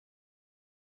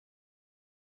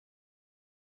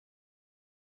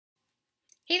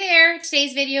Hey there,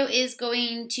 today's video is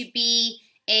going to be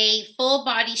a full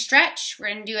body stretch. We're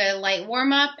going to do a light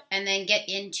warm up and then get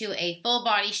into a full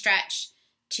body stretch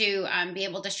to be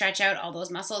able to stretch out all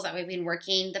those muscles that we've been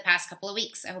working the past couple of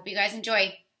weeks. I hope you guys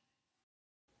enjoy.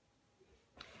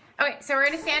 Okay, so we're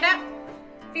going to stand up.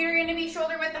 Feet are going to be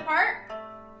shoulder width apart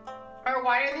or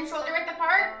wider than shoulder width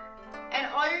apart. And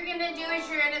all you're going to do is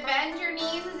you're going to bend your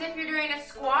knees as if you're doing a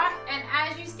squat. And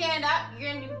as you stand up,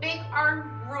 you're going to do big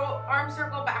arm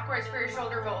circle backwards for your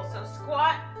shoulder rolls. So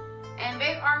squat and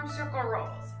big arm circle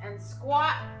rolls. And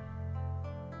squat,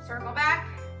 circle back,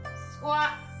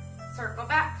 squat, circle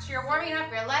back. So you're warming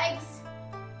up your legs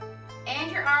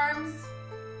and your arms,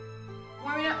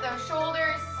 warming up those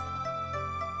shoulders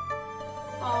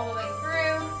all the way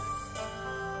through.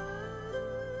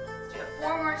 Let's do it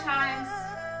 4 more times.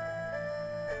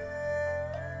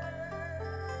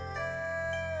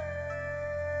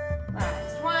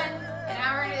 Last one. And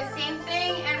now we're going to do the same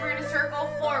thing and we're going to circle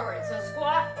forward. So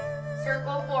squat,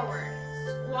 circle forward.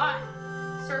 Squat,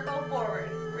 circle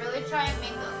forward. Really try and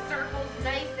make those circles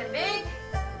nice and big.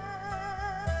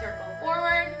 Circle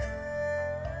forward.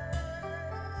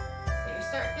 So you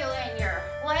start feeling your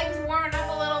legs warming up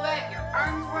a little bit, your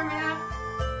arms warming up.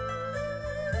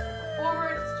 Circle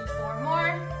forward. Let's do 4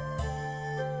 more.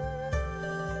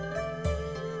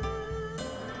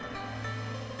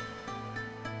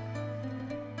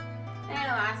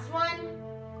 Last one.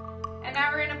 And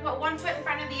now we're going to put one foot in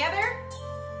front of the other.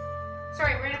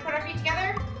 Sorry, we're going to put our feet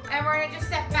together and we're going to just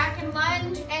step back and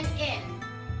lunge and in.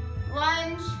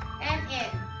 Lunge and in.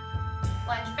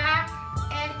 Lunge back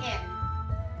and in.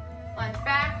 Lunge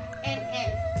back and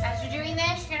in. As you're doing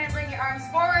this, you're going to bring your arms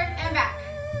forward and back.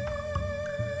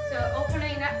 So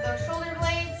opening up those shoulder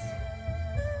blades,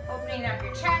 opening up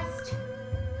your chest,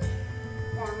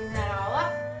 warming that all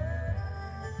up.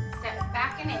 Step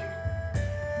back and in.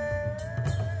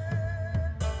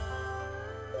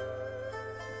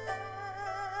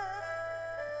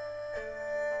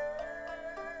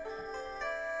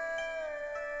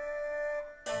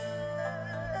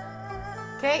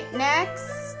 Okay,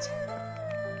 next,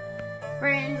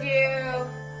 we're going to do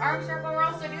arm circle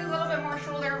rolls, so do a little bit more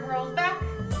shoulder rolls back,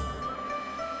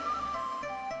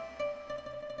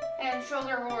 and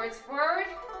shoulder rolls forward,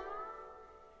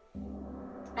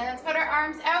 and let's put our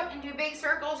arms out and do big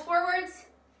circles forwards,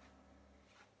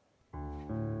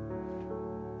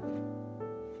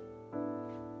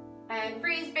 and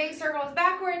freeze big circles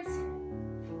backwards.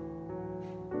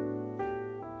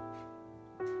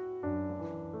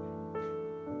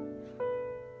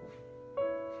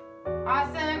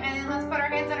 Awesome, and then let's put our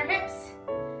hands on our hips,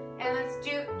 and let's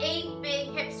do 8 big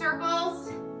hip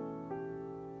circles,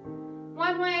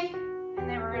 one way, and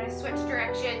then we're going to switch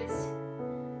directions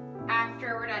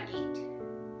after we're done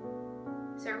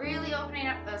 8. So really opening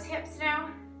up those hips now,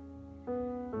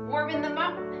 warming them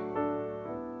up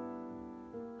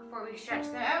before we stretch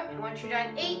them out, and once you're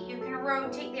done 8, you can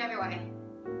rotate the other way.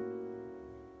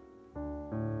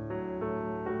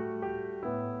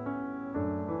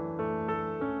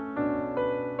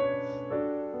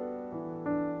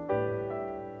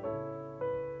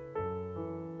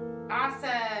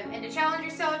 Awesome. And to challenge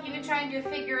yourself, you can try and do a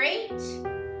figure 8.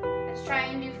 Let's try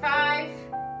and do 5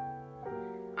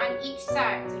 on each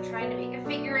side. So trying to make a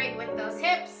figure 8 with those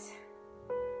hips.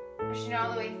 Pushing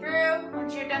all the way through.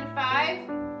 Once you're done 5,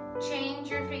 change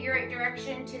your figure 8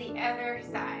 direction to the other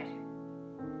side.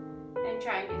 And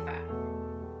try and do 5.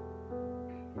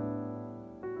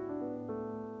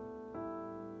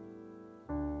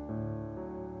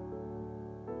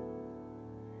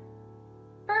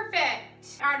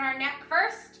 On our neck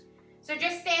first. So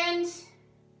just stand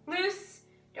loose.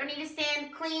 Don't need to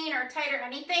stand clean or tight or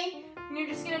anything. And you're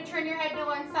just going to turn your head to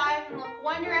one side and look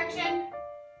one direction.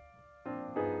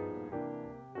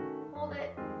 Hold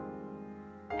it.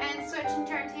 And switch and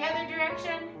turn to the other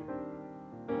direction.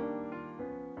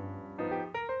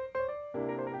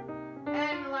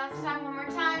 And last time, one more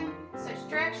time. Switch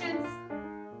directions.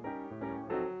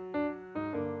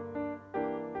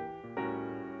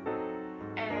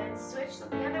 Switch the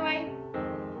other way.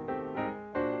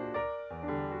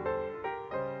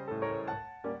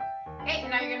 Okay, and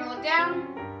now you're going to look down.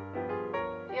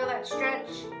 Feel that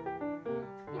stretch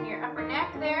in your upper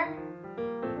neck there.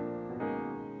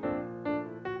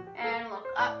 And look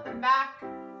up and back.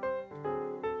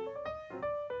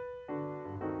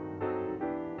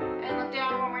 And look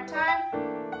down one more time.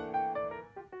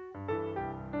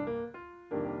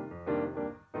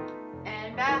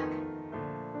 And back.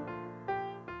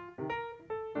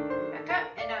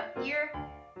 And up ear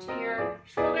to your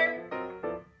shoulder.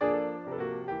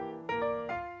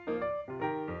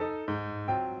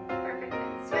 Perfect,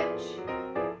 and switch.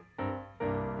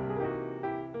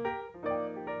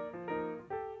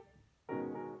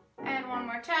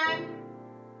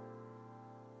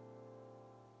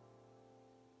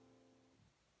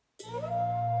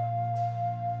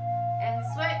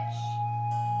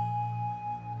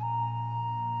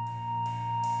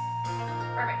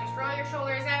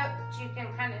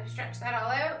 stretch that all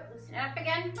out, loosen it up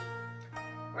again.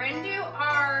 We're gonna do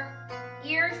our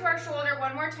ear to our shoulder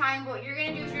one more time. But what you're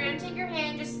gonna do is you're gonna take your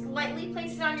hand, just slightly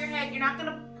place it on your head. You're not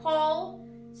gonna pull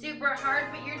super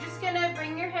hard, but you're just gonna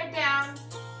bring your head down,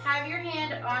 have your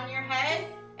hand on your head,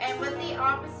 and with the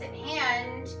opposite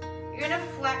hand, you're gonna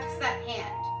flex that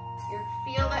hand. You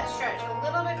feel that stretch a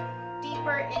little bit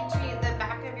deeper into the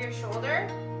back of your shoulder.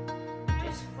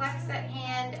 Just flex that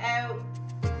hand out.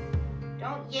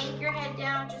 Don't yank your head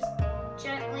down, just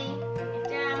gently bring it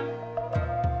down.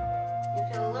 You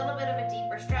feel a little bit of a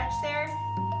deeper stretch there.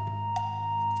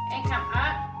 And come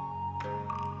up.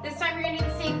 This time you're gonna do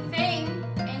the same thing,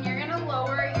 and you're gonna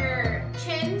lower your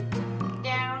chin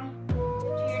down to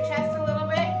your chest a little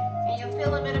bit, and you'll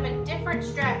feel a bit of a different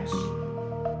stretch.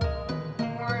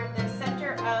 More the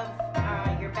center of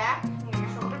your back, near your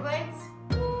shoulder blades.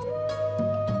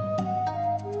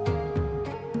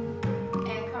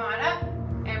 And come on up,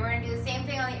 and we're gonna do the same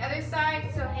thing on the other side.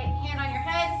 So hand on your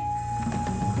head,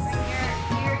 bring your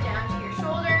ear down to your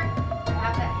shoulder,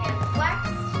 have that hand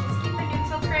flexed. Just keep a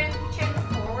neutral chin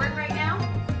forward right now.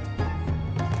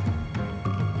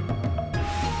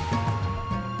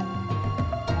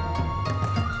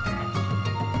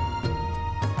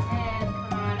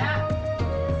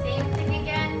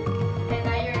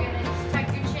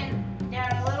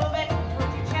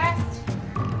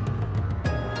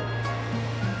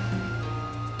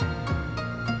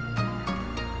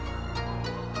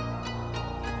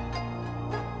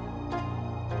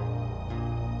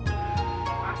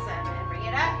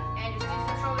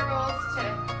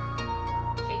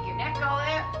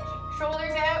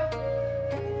 Shoulders out.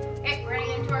 Okay, we're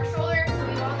running into our shoulders. So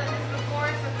we've all done this before.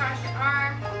 So across your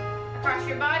arm, across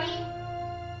your body.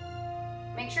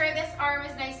 Make sure this arm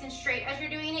is nice and straight as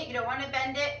you're doing it. You don't want to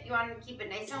bend it. You want to keep it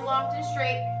nice and locked and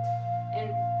straight.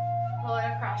 And pull it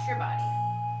across your body.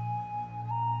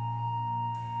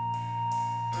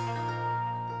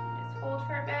 Just hold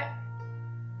for a bit.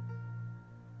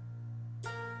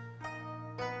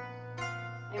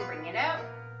 And bring it out.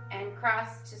 And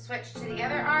cross to switch to the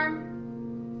other arm.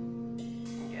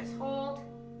 And just hold.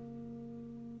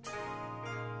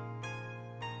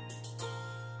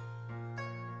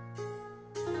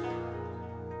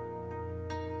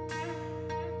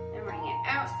 And bring it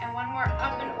out. And one more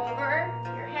up and over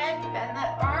your head. Bend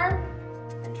that arm.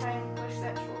 And try and push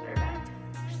that shoulder back.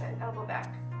 Push that elbow back.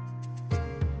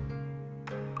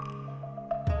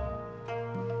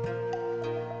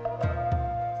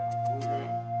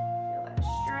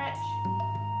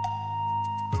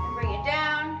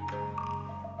 Down,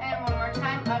 and one more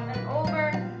time, up and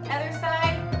over, other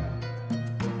side,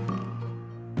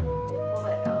 pull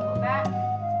that elbow back,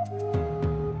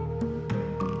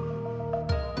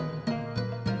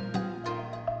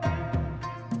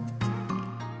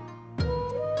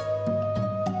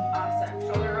 awesome,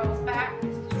 shoulder rolls back,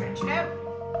 just to stretch it out,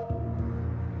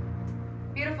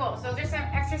 beautiful. So those are some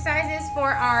exercises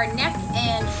for our neck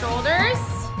and shoulders.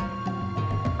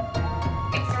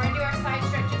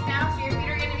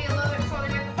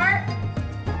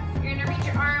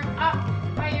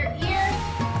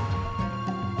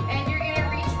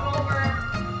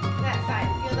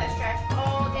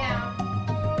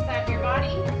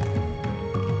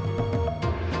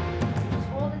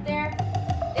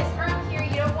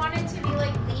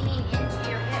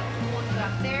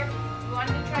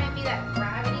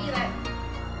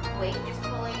 Just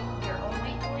pulling your own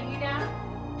weight pulling you down,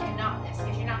 and not this,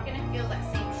 because you're not going to feel that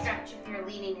same stretch if you're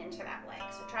leaning into that leg.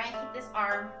 So try and keep this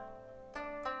arm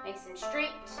nice and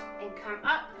straight, and come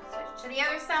up and switch to the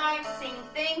other side, same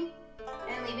thing,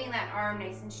 and leaving that arm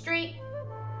nice and straight.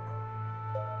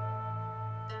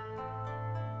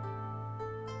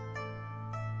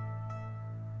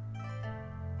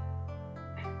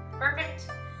 Perfect.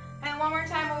 And one more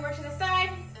time over to the side.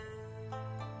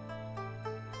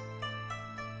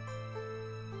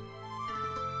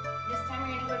 This time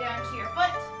you're going to go down to your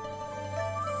foot.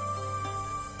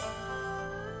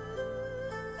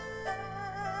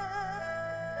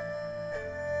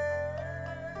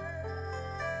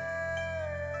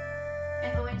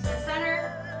 And go into the center.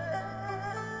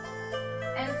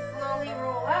 And slowly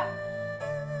roll up.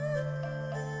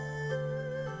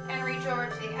 And reach over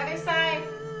to the other side.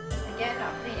 Again,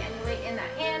 not putting any weight in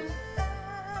that hand.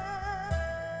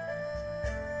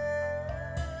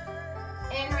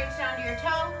 And reach down to your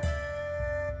toe.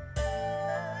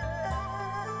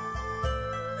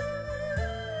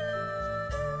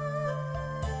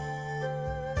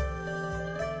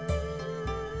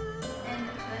 And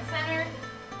to the center.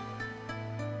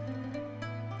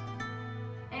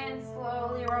 And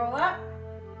slowly roll up.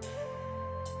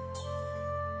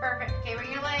 Perfect. Okay,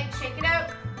 bring your leg, shake it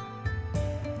out.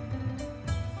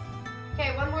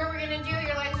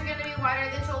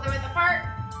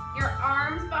 your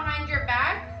arms behind your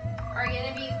back are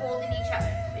gonna be holding each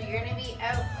other. So you're gonna be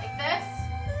out like this,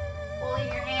 holding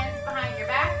your hands behind your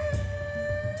back,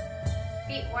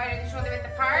 feet wider than shoulder width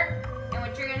apart. And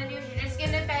what you're gonna do is you're just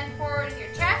gonna bend forward with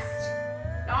your chest,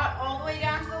 not all the way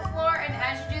down to the floor. And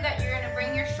as you do that, you're gonna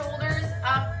bring your shoulders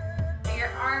up,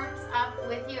 your arms up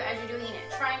with you as you're doing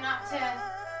it. Try not to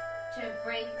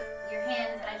break your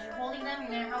hands as you're holding them.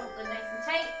 You're gonna hold them nice and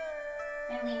tight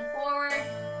and lean forward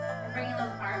and bringing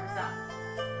those arms up.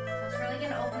 So it's really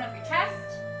gonna open up your chest,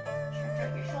 stretch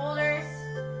out your shoulders,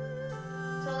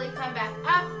 slowly come back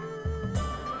up,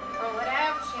 roll it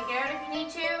out, shake it out if you need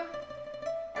to,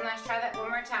 and let's try that one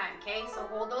more time, okay? So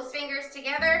hold those fingers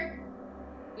together.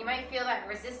 You might feel that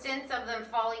resistance of them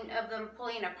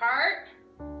pulling apart,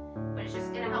 but it's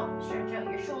just gonna help stretch out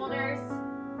your shoulders.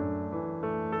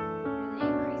 Really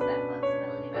increase that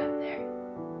flexibility back there.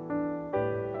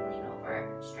 Lean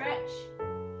over, stretch.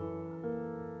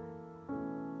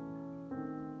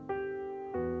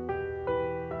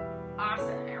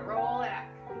 Awesome, and roll it up.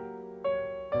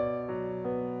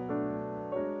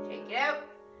 Shake it out.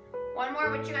 One more,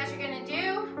 what you guys are gonna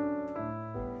do.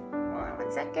 Hold on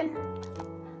 1 second.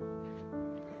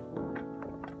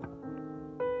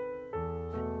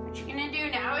 What you're gonna do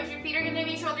now is your feet are gonna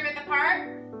be shoulder width apart.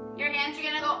 Your hands are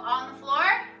gonna go on the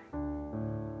floor.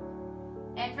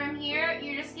 And from here,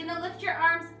 you're just gonna lift your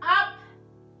arms up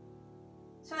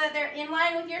so that they're in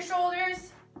line with your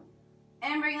shoulders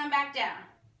and bring them back down.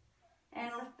 And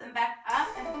lift them back up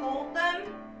and hold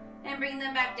them and bring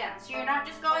them back down. So you're not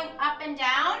just going up and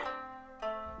down,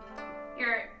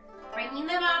 you're bringing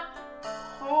them up,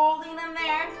 holding them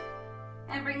there,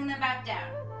 and bringing them back down.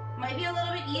 Might be a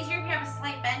little bit easier if you have a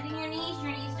slight bend in your knees.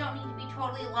 Your knees don't need to be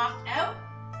totally locked out.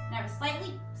 And have a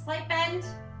slight bend,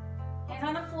 hands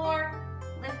on the floor,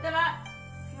 lift them up,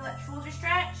 feel that shoulder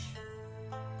stretch,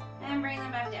 and bring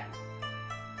them back down.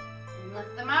 And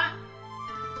lift them up,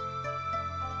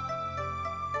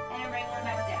 and bring them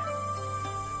back down.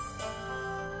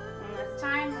 One last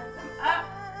time, lift them up,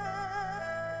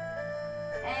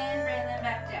 and bring them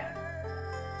back down.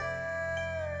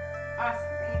 Awesome.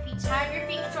 Bring your feet, have your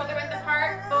feet shoulder width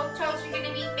apart. Both toes are going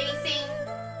to be facing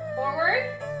forward,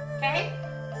 okay?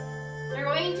 You're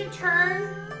going to turn,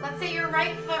 let's say your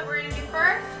right foot we're going to do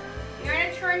first. You're going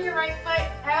to turn your right foot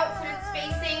out so it's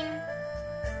facing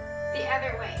the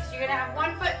other way. So you're going to have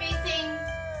one foot facing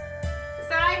the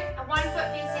side and one foot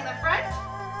facing the front.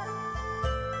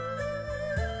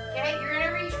 Okay, you're going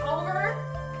to reach over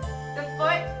the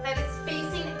foot that is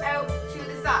facing out to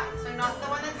the side. So not the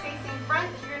one that's facing front,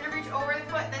 you're going to reach over the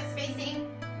foot that's facing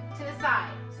to the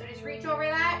side. So just reach over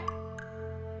that.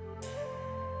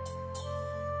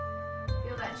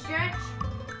 Feel that stretch.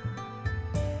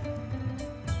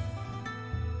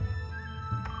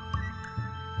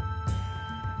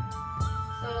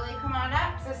 Slowly come on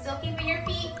up. So still keeping your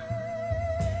feet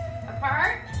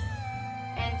apart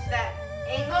and to that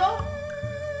angle.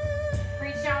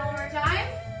 Reach down one more time.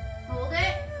 Hold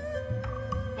it.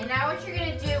 And now what you're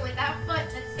going to do with that foot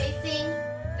that's facing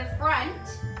the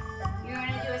front, you're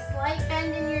going to do a slight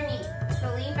bend in your knee.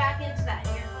 So lean back into that.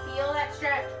 And you feel that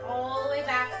stretch all the way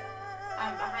back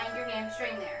behind your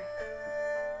hamstring there.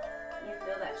 You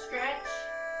feel that stretch.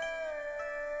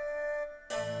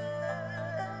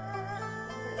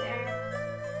 There.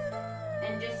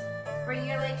 And just bring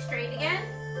your leg straight again.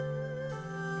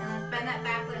 And let's bend that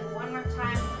back leg one more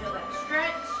time. Feel that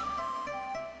stretch.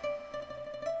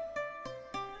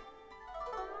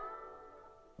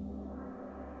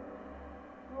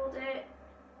 Hold it.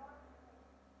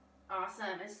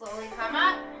 Awesome. And slowly come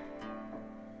up.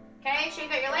 Okay,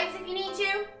 shake out your legs if you need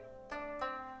to.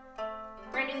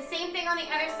 We're going to do the same thing on the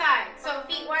other side. So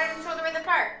feet wider than shoulder width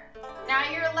apart. Now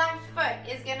your left foot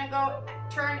is going to go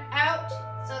turn out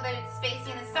so that it's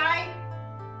facing the side.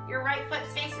 Your right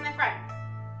foot's facing the front.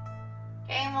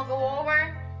 Okay, and we'll go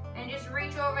over and just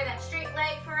reach over that straight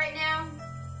leg for right now.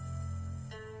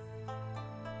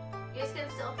 You guys can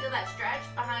still feel that stretch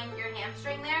behind your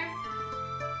hamstring there.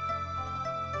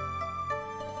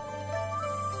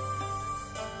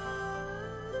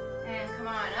 And come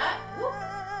on up. Woo.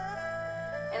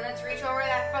 And let's reach over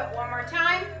that foot one more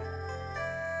time.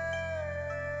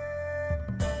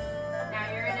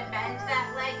 Now you're going to bend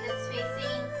that leg that's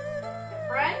facing the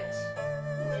front.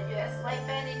 You're going to do a slight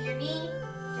bend in your knee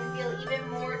to feel even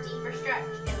more deeper stretch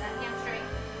in that hamstring.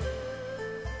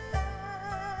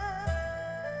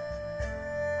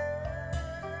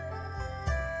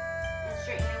 And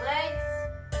straighten your legs.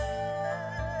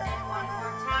 And one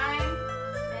more time.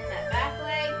 Bend that back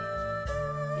leg.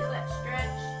 Feel that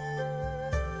stretch.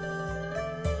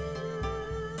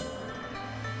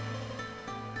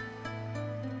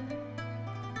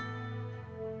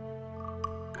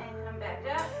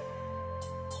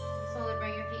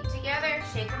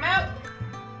 shake them out.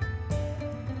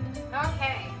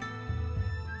 Okay.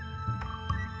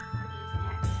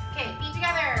 Okay, feet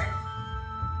together.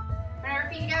 Bring our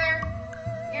feet together.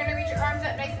 You're gonna reach your arms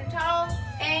up nice and tall,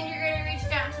 and you're gonna reach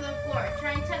down to the floor.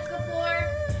 Try and touch the floor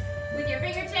with your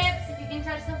fingertips. If you can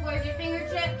touch the floor with your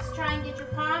fingertips, try and get your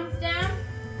palms down.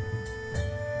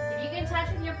 If you can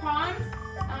touch with your palms,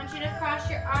 I want you to cross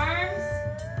your arms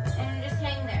and just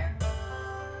hang there.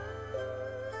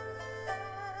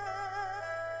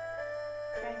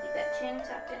 Try and keep that chin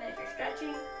tucked in as you're stretching.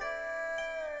 And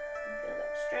feel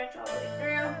that stretch all the way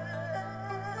through.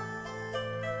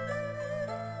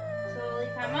 Slowly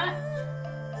come up.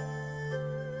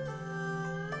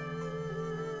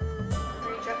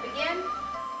 Reach up again.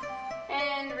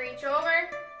 And reach over.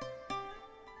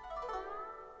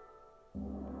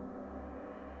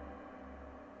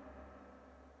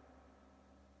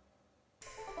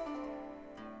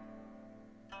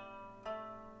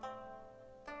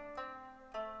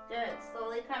 Good.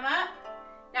 Slowly come up.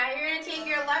 Now you're going to take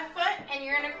your left foot and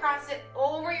you're going to cross it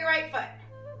over your right foot.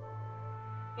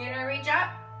 You're going to reach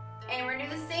up and we're going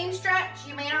to do the same stretch.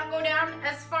 You may not go down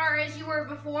as far as you were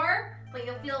before, but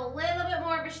you'll feel a little bit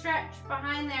more of a stretch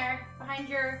behind there, behind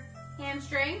your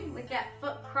hamstring with that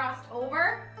foot crossed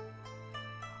over.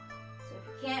 So if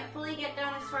you can't fully get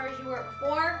down as far as you were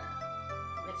before,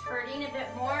 if it's hurting a bit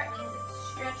more, it means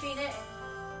it's stretching it.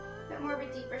 A bit more of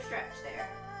a deeper stretch there.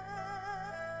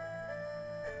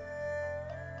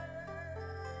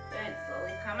 Good,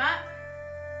 slowly come up.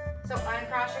 So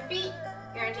uncross your feet.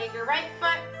 You're gonna take your right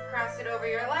foot, cross it over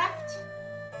your left,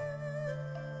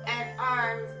 and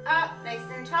arms up, nice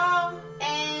and tall,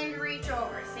 and reach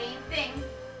over. Same thing.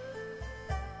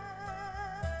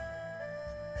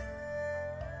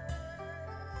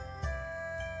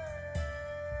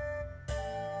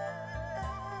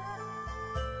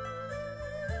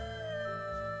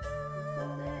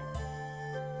 Hold it.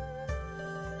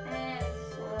 And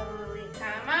slowly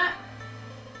come up.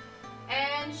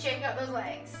 And shake out those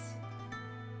legs.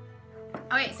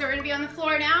 Okay, so we're gonna be on the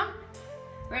floor now.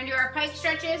 We're gonna do our pike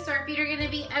stretches. So our feet are gonna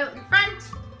be out in front.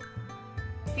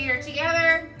 Feet are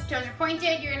together, toes are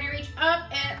pointed. You're gonna reach up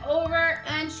and over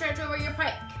and stretch over your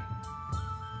pike.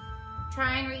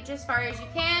 Try and reach as far as you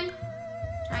can.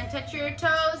 Try and touch your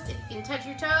toes. If you can touch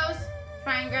your toes,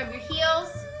 try and grab your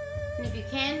heels. And if you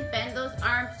can, bend those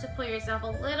arms to pull yourself a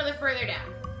little bit further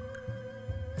down.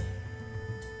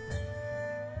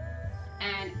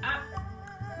 And up.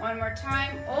 One more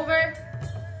time, over.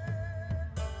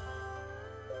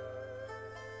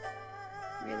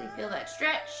 Really feel that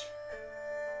stretch.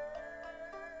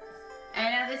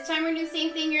 And now this time we're gonna do the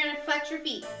same thing. You're gonna flex your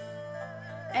feet.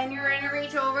 And you're gonna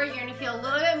reach over. You're gonna feel a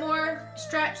little bit more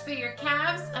stretch through your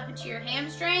calves up into your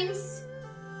hamstrings.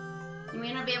 You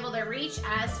may not be able to reach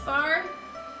as far.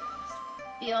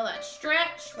 Feel that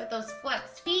stretch with those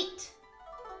flexed feet.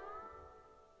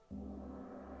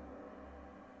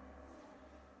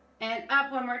 And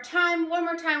up one more time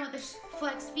with the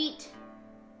flexed feet.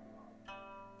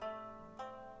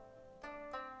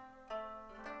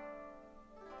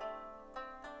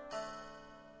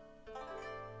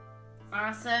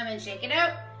 Awesome, and shake it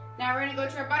out. Now we're gonna go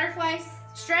to our butterfly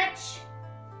stretch.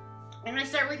 I'm gonna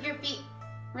start with your feet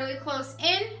really close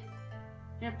in.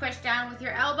 You're gonna push down with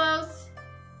your elbows.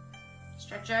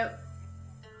 Stretch out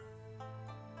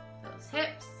those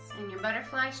hips and your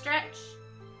butterfly stretch.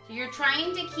 So you're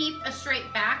trying to keep a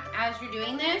straight back as you're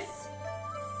doing this.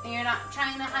 And you're not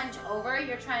trying to hunch over.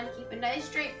 You're trying to keep a nice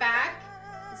straight back.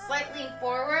 Slightly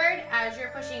forward as you're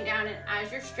pushing down and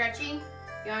as you're stretching.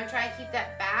 You want to try and keep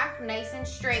that back nice and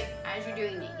straight as you're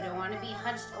doing it. You don't want to be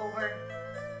hunched over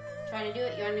trying to do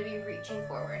it. You want to be reaching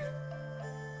forward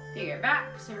through your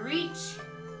back. So reach.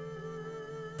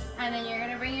 And then you're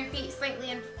going to bring your feet slightly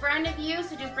in front of you.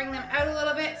 So just bring them out a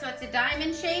little bit so it's a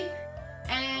diamond shape.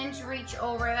 And reach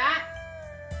over that.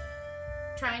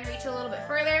 Try and reach a little bit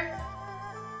further.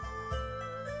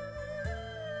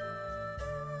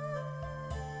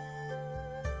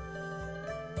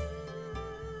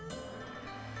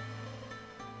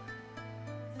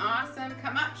 Awesome,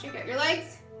 come up, shake out your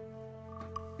legs.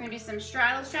 We're gonna do some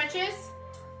straddle stretches.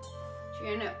 So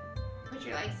you're gonna put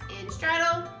your legs in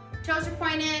straddle, toes are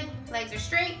pointed, legs are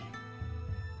straight.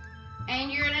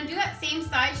 And you're gonna do that same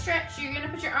side stretch. You're gonna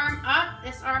put your arm up,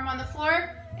 this arm on the floor,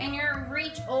 and you're gonna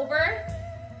reach over.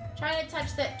 Try to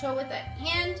touch that toe with that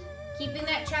hand, keeping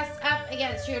that chest up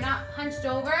again, so you're not hunched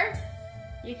over.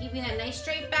 You're keeping that nice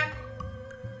straight back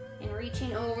and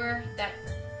reaching over that.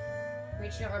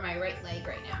 Reaching over my right leg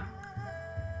right now.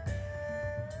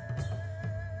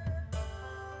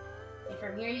 And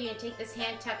from here, you're gonna take this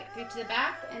hand, tuck it through to the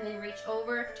back, and then reach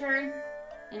over, turn,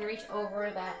 and reach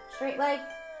over that straight leg.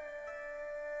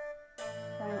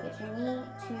 Try and get your knee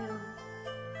to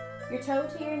your toe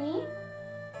to your knee.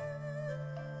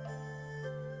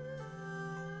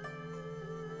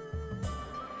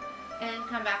 And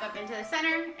come back up into the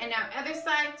center. And now other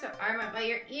side, so arm up by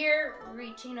your ear,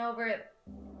 reaching over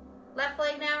left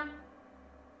leg now.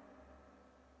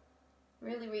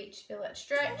 Really reach, feel that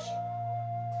stretch.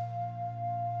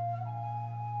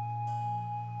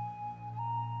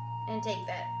 And take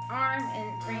that arm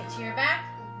and bring it to your back.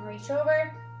 Reach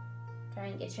over. Try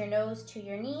and get your nose to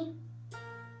your knee.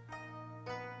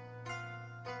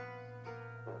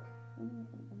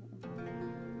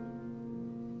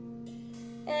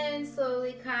 And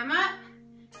slowly come up.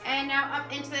 And now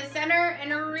up into the center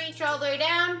and reach all the way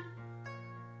down.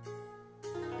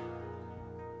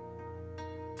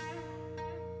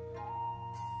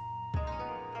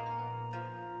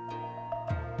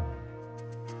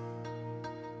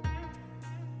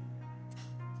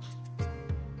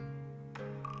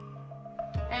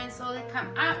 And slowly come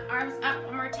up, arms up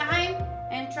one more time,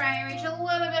 and try and reach a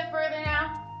little bit further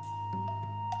now.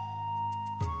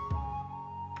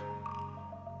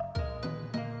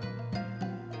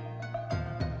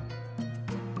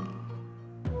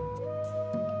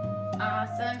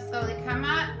 Awesome, slowly come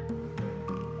up.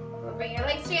 We'll bring your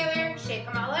legs together, shake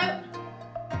them all out.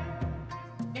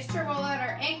 Just to roll out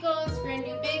our ankles, we're gonna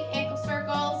do big ankle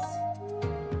circles.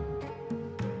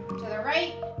 To the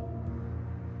right.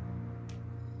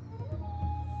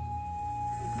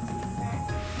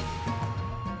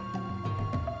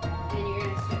 And you're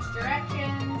gonna switch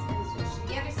directions and switch to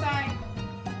the other side.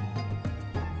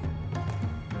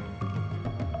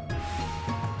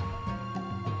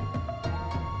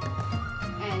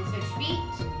 And switch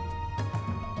feet.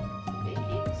 Big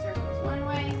ankle circles one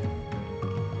way.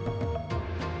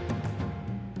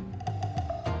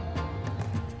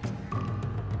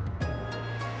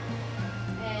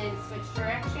 And switch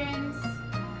directions.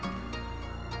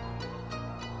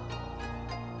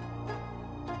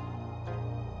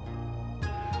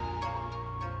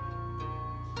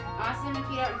 Awesome, and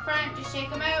feet out in front, just shake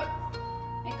them out.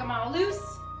 Make them all loose.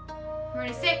 We're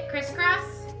gonna sit crisscross.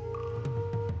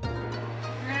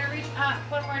 Reach up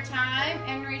one more time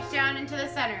and reach down into the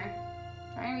center.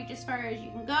 Try and reach as far as you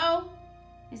can go.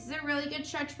 This is a really good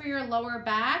stretch for your lower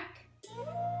back.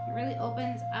 It really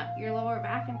opens up your lower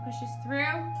back and pushes through.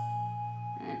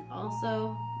 And then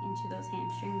also into those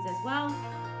hamstrings as well.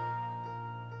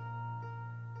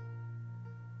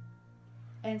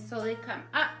 And slowly come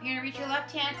up. You're gonna reach your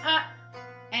left hand up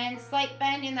and slight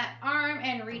bend in that arm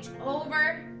and reach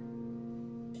over.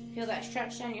 Feel that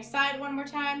stretch down your side one more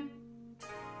time.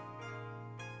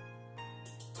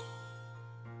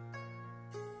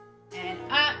 And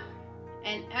up,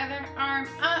 and other arm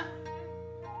up,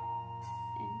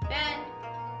 and bend,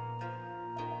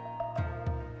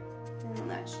 and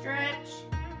let stretch,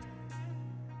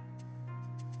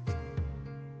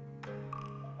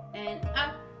 and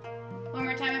up, one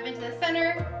more time up into the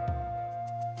center,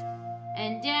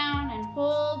 and down, and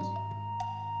hold,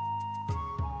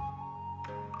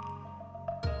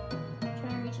 try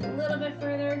and reach a little bit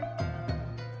further.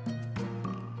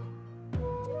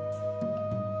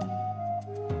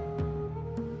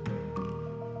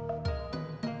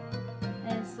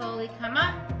 Slowly come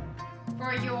up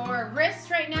for your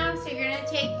wrist right now. So you're gonna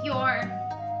take your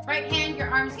right hand, your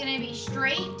arm's gonna be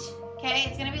straight, okay?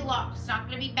 It's gonna be locked, it's not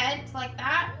gonna be bent like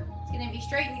that. It's gonna be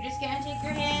straight, and you're just gonna take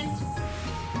your hand,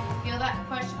 feel that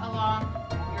push along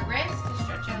your wrist to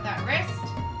stretch out that wrist.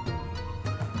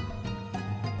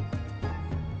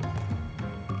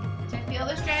 To feel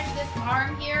the stretch, this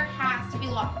arm here has to be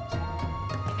locked.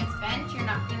 If it's bent, you're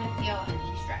not gonna feel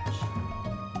any stretch.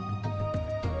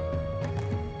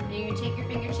 You're going to take your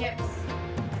fingertips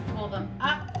and pull them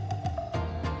up.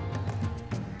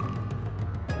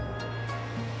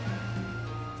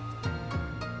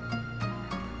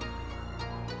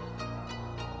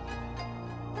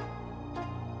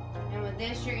 And with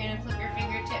this, you're going to flip your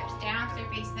fingertips down so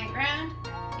they're facing the ground.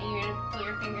 And you're going to pull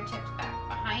your fingertips back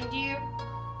behind you.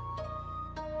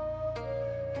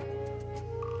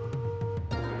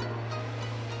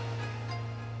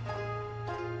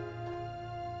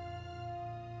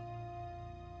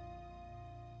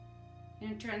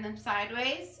 Turn them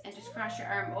sideways and just cross your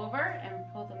arm over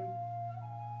and pull them.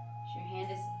 So your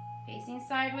hand is facing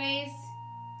sideways.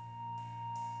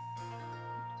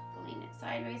 Pulling it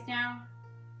sideways now.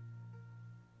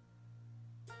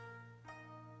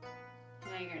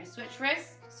 Now you're going to switch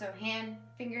wrists. So hand,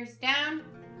 fingers down.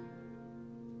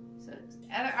 So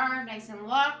the other arm nice and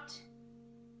locked.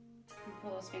 And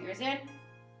pull those fingers in.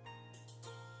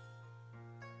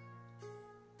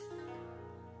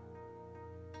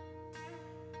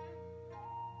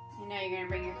 now you're going to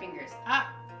bring your fingers up.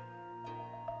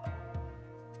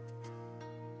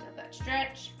 Feel that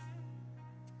stretch.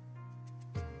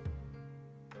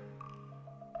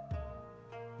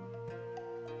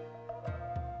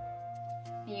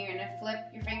 And you're going to flip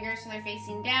your fingers so they're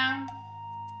facing down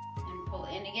and pull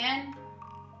in again.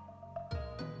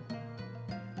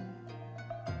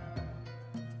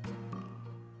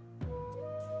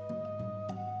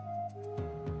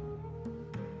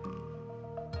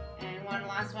 And one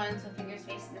last one, so fingers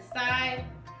facing the side.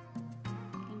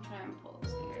 And try and pull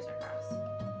those fingers across.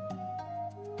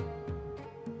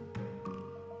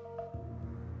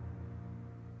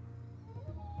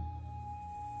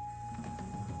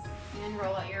 And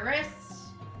roll out your wrists.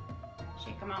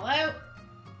 Shake them all out.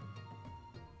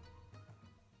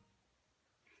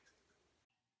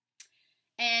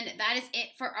 And that is it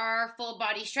for our full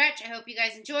body stretch. I hope you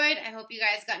guys enjoyed. I hope you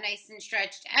guys got nice and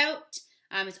stretched out.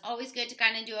 It's always good to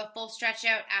kind of do a full stretch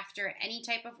out after any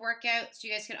type of workout. So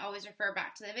you guys can always refer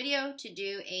back to the video to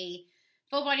do a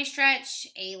full body stretch,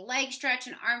 a leg stretch,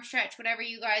 an arm stretch, whatever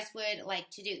you guys would like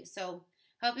to do. So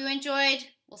hope you enjoyed.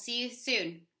 We'll see you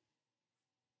soon.